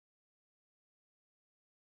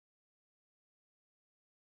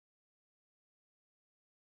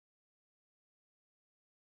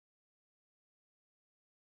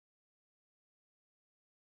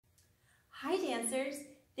Hi dancers,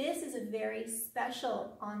 this is a very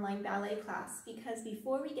special online ballet class because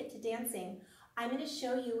before we get to dancing, I'm going to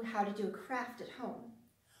show you how to do a craft at home.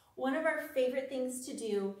 One of our favorite things to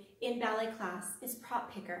do in ballet class is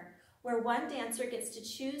prop picker, where one dancer gets to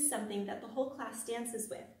choose something that the whole class dances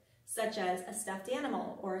with, such as a stuffed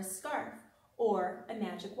animal or a scarf or a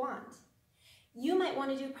magic wand. You might want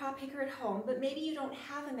to do prop picker at home, but maybe you don't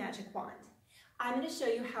have a magic wand. I'm going to show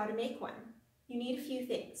you how to make one. You need a few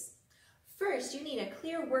things. First, you need a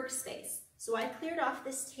clear workspace. So I cleared off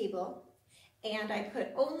this table and I put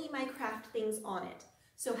only my craft things on it.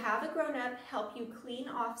 So have a grown-up help you clean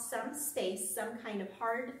off some space, some kind of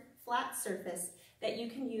hard, flat surface that you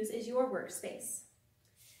can use as your workspace.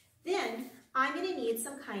 Then I'm going to need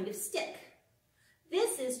some kind of stick.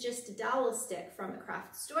 This is just a dowel stick from a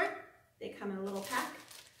craft store. They come in a little pack.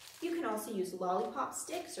 You can also use lollipop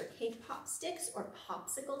sticks or cake pop sticks or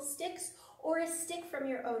popsicle sticks or a stick from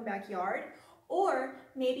your own backyard, or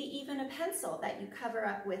maybe even a pencil that you cover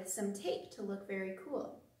up with some tape to look very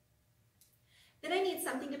cool. Then I need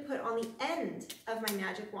something to put on the end of my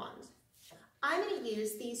magic wand. I'm going to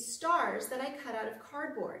use these stars that I cut out of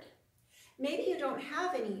cardboard. Maybe you don't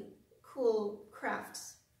have any cool craft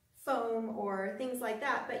foam or things like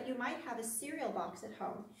that, but you might have a cereal box at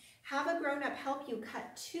home. Have a grown-up help you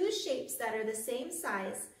cut two shapes that are the same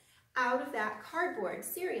size out of that cardboard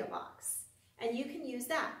cereal box. And you can use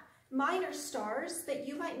that. Mine are stars, but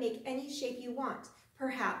you might make any shape you want.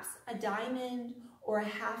 Perhaps a diamond, or a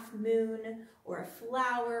half moon, or a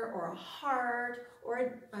flower, or a heart,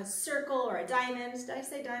 or a circle, or a diamond. Did I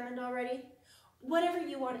say diamond already? Whatever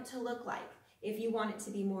you want it to look like. If you want it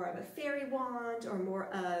to be more of a fairy wand, or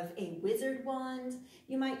more of a wizard wand,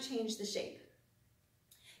 you might change the shape.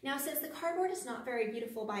 Now, since the cardboard is not very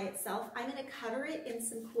beautiful by itself, I'm going to cover it in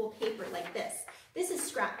some cool paper like this. This is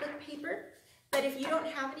scrapbook paper. But if you don't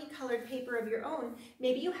have any colored paper of your own,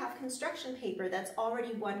 maybe you have construction paper that's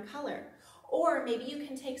already one color. Or maybe you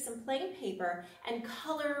can take some plain paper and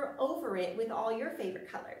color over it with all your favorite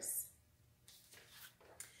colors.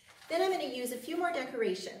 Then I'm going to use a few more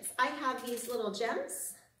decorations. I have these little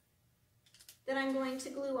gems that I'm going to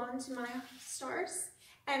glue onto my stars.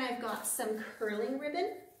 And I've got some curling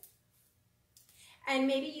ribbon. And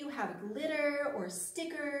maybe you have glitter or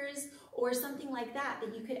stickers or something like that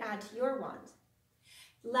that you could add to your wand.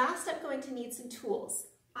 Last, I'm going to need some tools.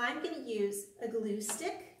 I'm going to use a glue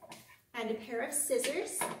stick and a pair of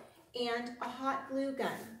scissors and a hot glue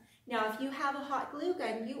gun. Now, if you have a hot glue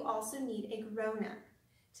gun, you also need a grown-up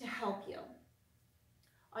to help you.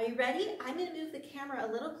 Are you ready? I'm going to move the camera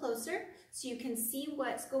a little closer so you can see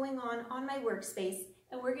what's going on my workspace,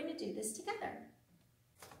 and we're going to do this together.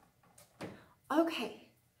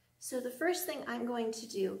 Okay, so the first thing I'm going to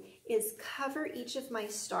do is cover each of my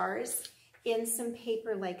stars in some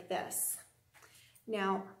paper like this.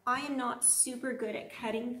 Now, I am not super good at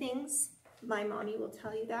cutting things. My mommy will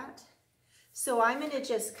tell you that. So I'm going to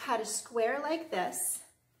just cut a square like this,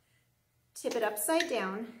 tip it upside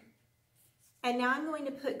down, and now I'm going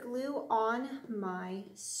to put glue on my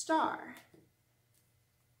star.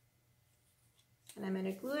 And I'm going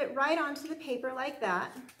to glue it right onto the paper like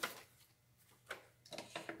that.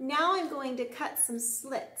 Now I'm going to cut some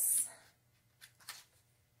slits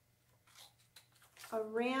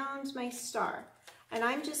around my star. And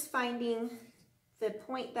I'm just finding the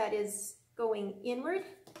point that is going inward,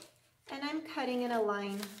 and I'm cutting in a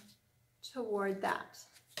line toward that.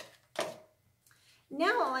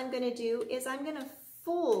 Now all I'm going to do is I'm going to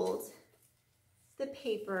fold the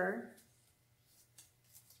paper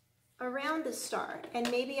around the star, and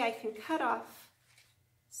maybe I can cut off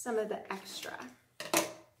some of the extra,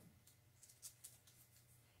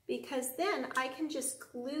 because then I can just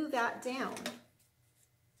glue that down.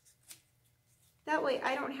 That way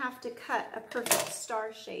I don't have to cut a perfect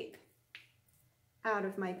star shape out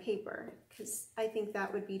of my paper, because I think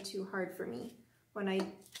that would be too hard for me. When I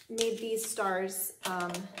made these stars,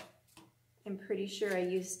 I'm pretty sure I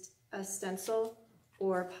used a stencil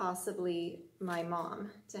or possibly my mom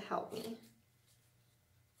to help me.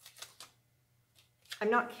 I'm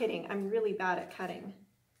not kidding, I'm really bad at cutting.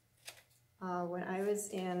 When I was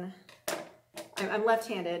in, I'm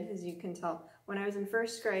left-handed, as you can tell. When I was in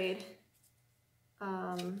first grade,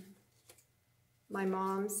 my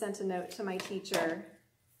mom sent a note to my teacher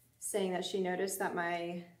saying that she noticed that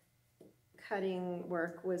my cutting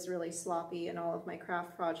work was really sloppy in all of my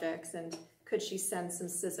craft projects, and could she send some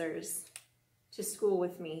scissors to school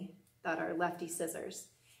with me that are lefty scissors.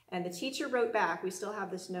 And the teacher wrote back, we still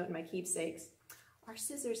have this note in my keepsakes, our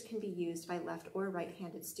scissors can be used by left or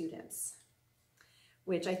right-handed students,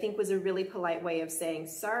 which I think was a really polite way of saying,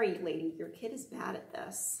 sorry lady, your kid is bad at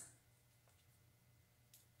this.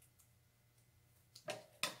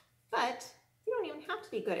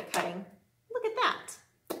 be good at cutting. Look at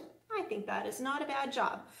that. I think that is not a bad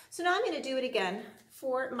job. So now I'm going to do it again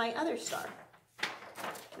for my other star.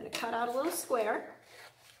 I'm going to cut out a little square.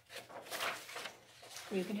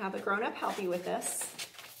 You can have a grown-up help you with this.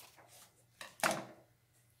 I'm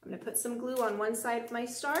going to put some glue on one side of my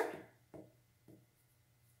star.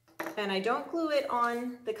 And I don't glue it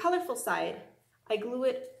on the colorful side. I glue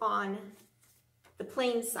it on the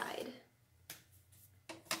plain side.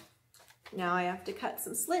 Now I have to cut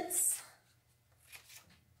some slits.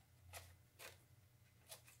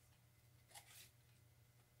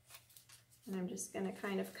 And I'm just going to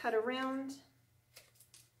kind of cut around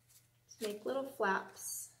to make little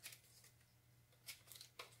flaps.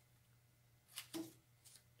 I'm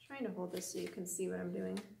trying to hold this so you can see what I'm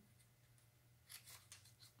doing.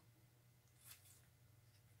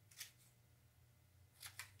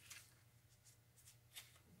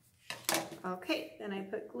 Okay, then I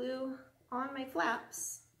put glue on my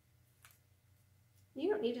flaps. You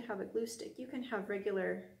don't need to have a glue stick. You can have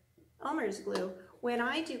regular Elmer's glue. When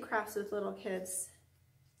I do crafts with little kids,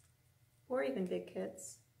 or even big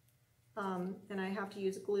kids, and I have to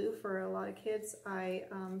use glue for a lot of kids, I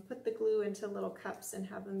put the glue into little cups and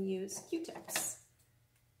have them use Q-tips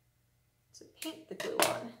to paint the glue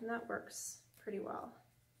on, and that works pretty well.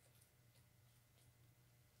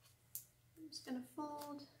 I'm just going to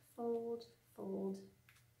fold, fold, fold.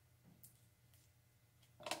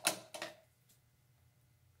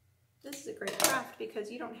 This is a great craft because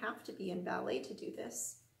you don't have to be in ballet to do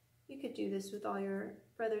this. You could do this with all your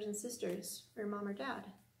brothers and sisters or mom or dad.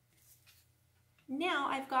 Now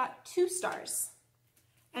I've got 2 stars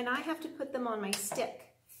and I have to put them on my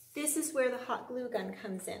stick. This is where the hot glue gun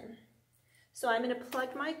comes in. So I'm going to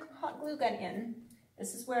plug my hot glue gun in.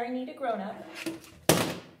 This is where I need a grown-up.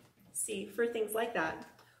 See, for things like that.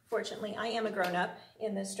 Fortunately, I am a grown-up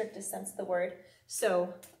in the strictest sense of the word,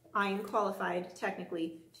 so I am qualified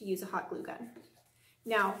technically to use a hot glue gun.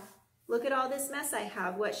 Now, look at all this mess I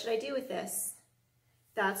have. What should I do with this?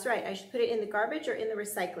 That's right, I should put it in the garbage or in the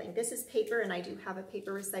recycling. This is paper and I do have a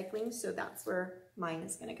paper recycling, so that's where mine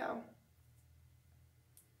is going to go.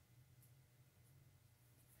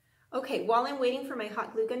 Okay, while I'm waiting for my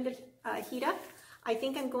hot glue gun to heat up, I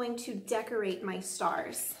think I'm going to decorate my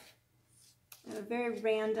stars. I have a very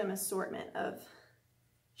random assortment of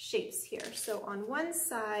shapes here. So on one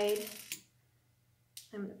side,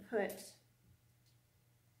 I'm going to put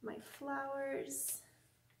my flowers.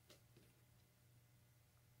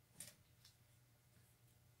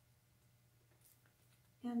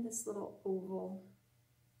 And this little oval.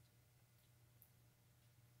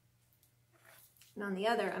 And on the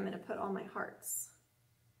other, I'm going to put all my hearts.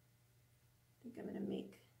 I think I'm going to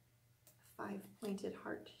make a 5-pointed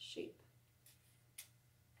heart shape.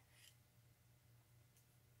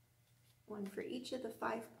 One for each of the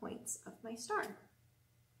 5 points of my star.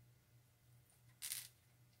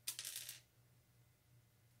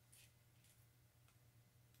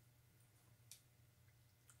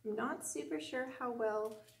 I'm not super sure how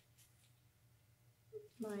well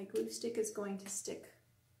my glue stick is going to stick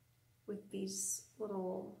with these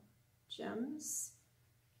little gems.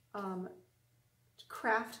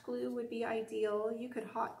 Craft glue would be ideal. You could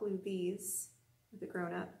hot glue these with a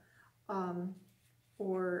grown-up,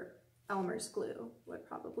 or Elmer's glue would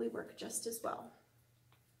probably work just as well.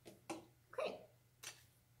 Okay,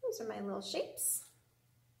 those are my little shapes.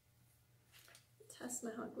 Test my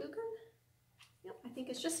hot glue gun. Yep, I think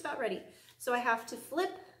it's just about ready. So I have to flip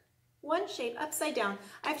one shape upside down.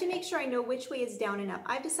 I have to make sure I know which way is down and up.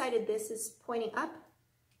 I've decided this is pointing up,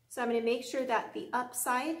 so I'm going to make sure that the up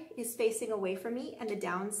side is facing away from me and the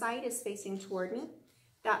down side is facing toward me.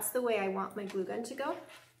 That's the way I want my glue gun to go.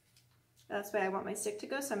 That's the way I want my stick to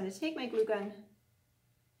go. So I'm going to take my glue gun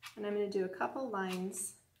and I'm going to do a couple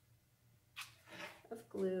lines of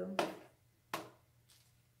glue.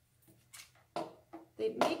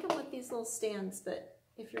 They make them with these little stands, but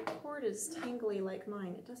if your cord is tangly like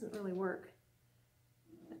mine, it doesn't really work.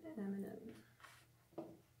 And I'm going to,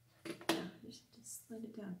 you should just slide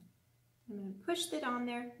it down. I'm going to push it on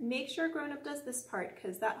there. Make sure a grown-up does this part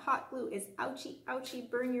because that hot glue is ouchie, ouchie,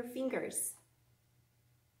 burn your fingers.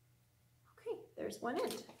 There's one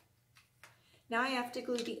end. Now I have to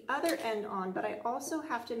glue the other end on, but I also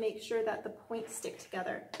have to make sure that the points stick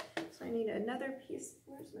together. So I need another piece.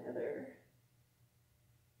 Where's my other?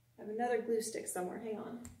 I have another glue stick somewhere. Hang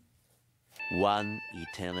on. One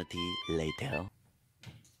eternity later.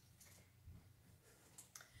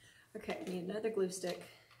 Okay, I need another glue stick.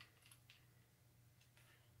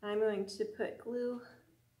 I'm going to put glue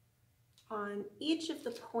on each of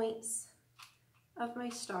the points of my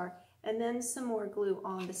star, and then some more glue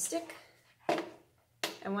on the stick. And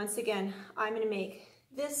And once again, I'm going to make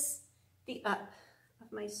this the up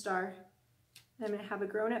of my star. And I'm going to have a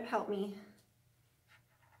grown-up help me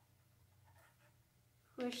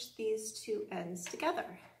push these two ends together.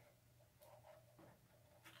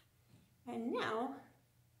 And now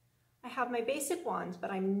I have my basic wand,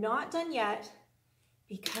 but I'm not done yet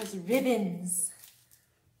because ribbons.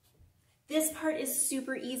 This part is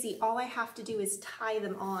super easy. All I have to do is tie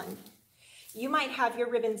them on. You might have your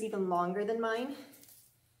ribbons even longer than mine.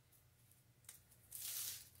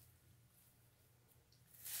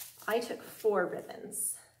 I took 4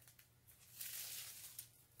 ribbons.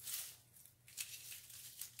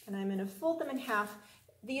 And I'm going to fold them in half.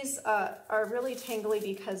 These are really tangly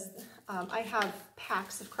because I have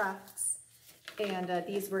packs of crafts, and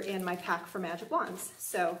these were in my pack for magic wands.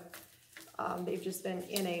 So they've just been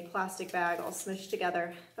in a plastic bag all smushed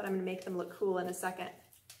together, but I'm going to make them look cool in a second.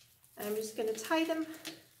 And I'm just going to tie them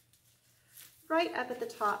right up at the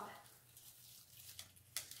top.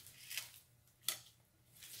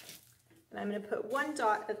 And I'm going to put 1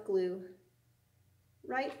 dot of glue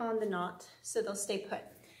right on the knot so they'll stay put.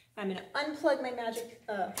 I'm going to unplug my magic,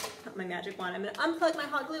 not my magic wand, I'm going to unplug my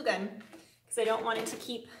hot glue gun because I don't want it to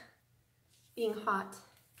keep being hot.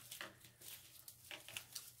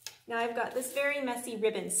 Now I've got this very messy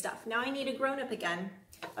ribbon stuff. Now I need a grown-up again,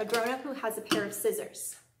 a grown-up who has a pair of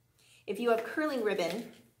scissors. If you have curling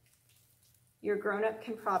ribbon, your grown-up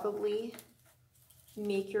can probably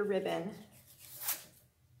make your ribbon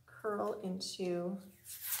curl into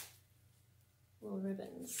little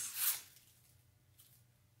ribbons.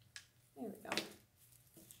 There we go.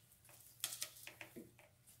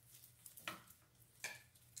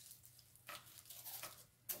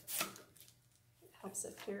 It helps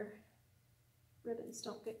if your ribbons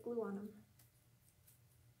don't get glue on them.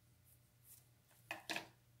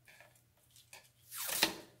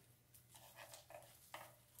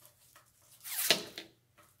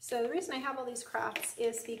 So the reason I have all these crafts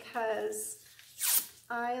is because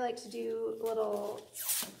I like to do little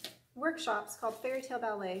workshops called Fairy Tale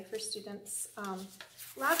Ballet for students.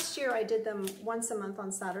 Last year I did them once a month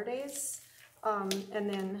on Saturdays, and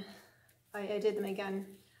then I did them again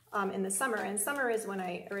in the summer. And summer is when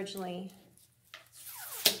I originally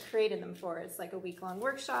created them for. It's like a week-long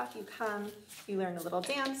workshop. You come, you learn a little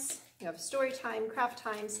dance, you have story time, craft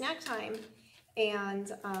time, snack time,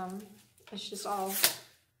 and it's just all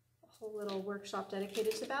a whole little workshop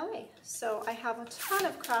dedicated to ballet. So I have a ton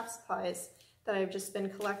of craft supplies that I've just been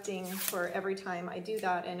collecting for every time I do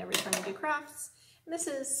that and every time I do crafts. And this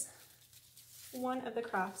is one of the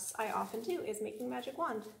crafts I often do, is making magic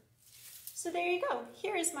wand. So there you go.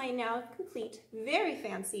 Here is my now complete, very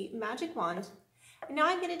fancy magic wand. And now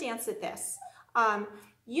I'm going to dance with this.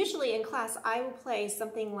 Usually in class I will play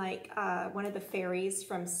something like one of the fairies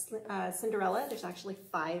from Cinderella. There's actually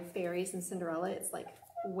 5 fairies in Cinderella. It's like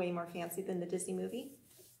way more fancy than the Disney movie.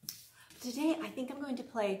 Today, I think I'm going to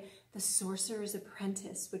play the Sorcerer's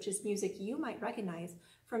Apprentice, which is music you might recognize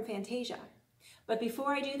from Fantasia. But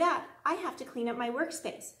before I do that, I have to clean up my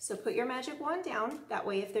workspace. So put your magic wand down. That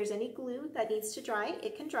way, if there's any glue that needs to dry,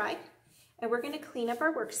 it can dry. And we're going to clean up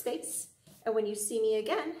our workspace. And when you see me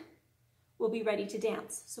again, we'll be ready to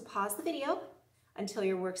dance. So pause the video until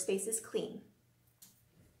your workspace is clean.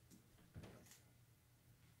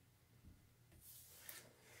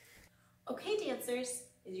 Okay, dancers.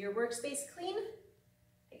 Is your workspace clean?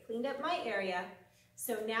 I cleaned up my area.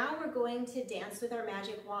 So now we're going to dance with our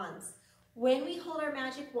magic wands. When we hold our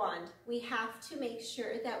magic wand, we have to make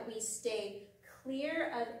sure that we stay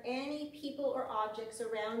clear of any people or objects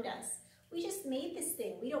around us. We just made this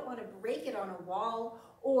thing. We don't want to break it on a wall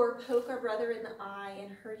or poke our brother in the eye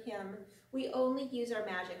and hurt him. We only use our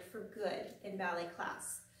magic for good in ballet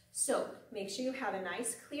class. So make sure you have a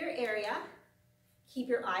nice clear area. Keep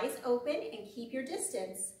your eyes open and keep your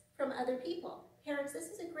distance from other people. Parents, this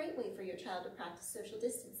is a great way for your child to practice social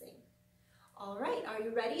distancing. All right, are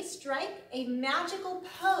you ready? Strike a magical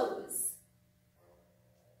pose.